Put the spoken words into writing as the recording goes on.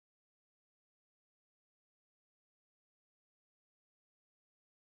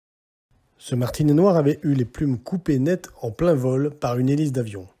Ce martinet noir avait eu les plumes coupées nettes en plein vol par une hélice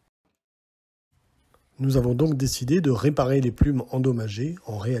d'avion. Nous avons donc décidé de réparer les plumes endommagées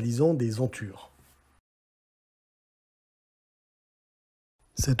en réalisant des entures.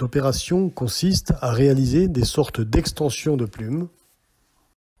 Cette opération consiste à réaliser des sortes d'extensions de plumes.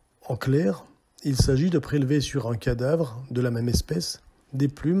 En clair, il s'agit de prélever sur un cadavre de la même espèce des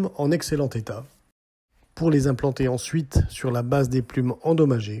plumes en excellent état, pour les implanter ensuite sur la base des plumes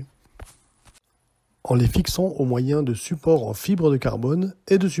endommagées, en les fixant au moyen de supports en fibre de carbone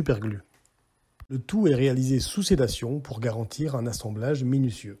et de superglue. Le tout est réalisé sous sédation pour garantir un assemblage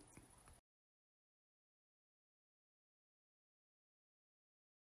minutieux.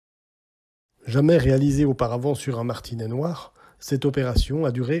 Jamais réalisée auparavant sur un martinet noir, cette opération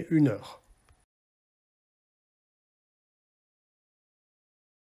a duré 1 heure.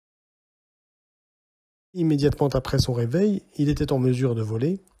 Immédiatement après son réveil, il était en mesure de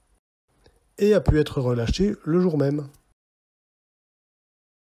voler et a pu être relâché le jour même.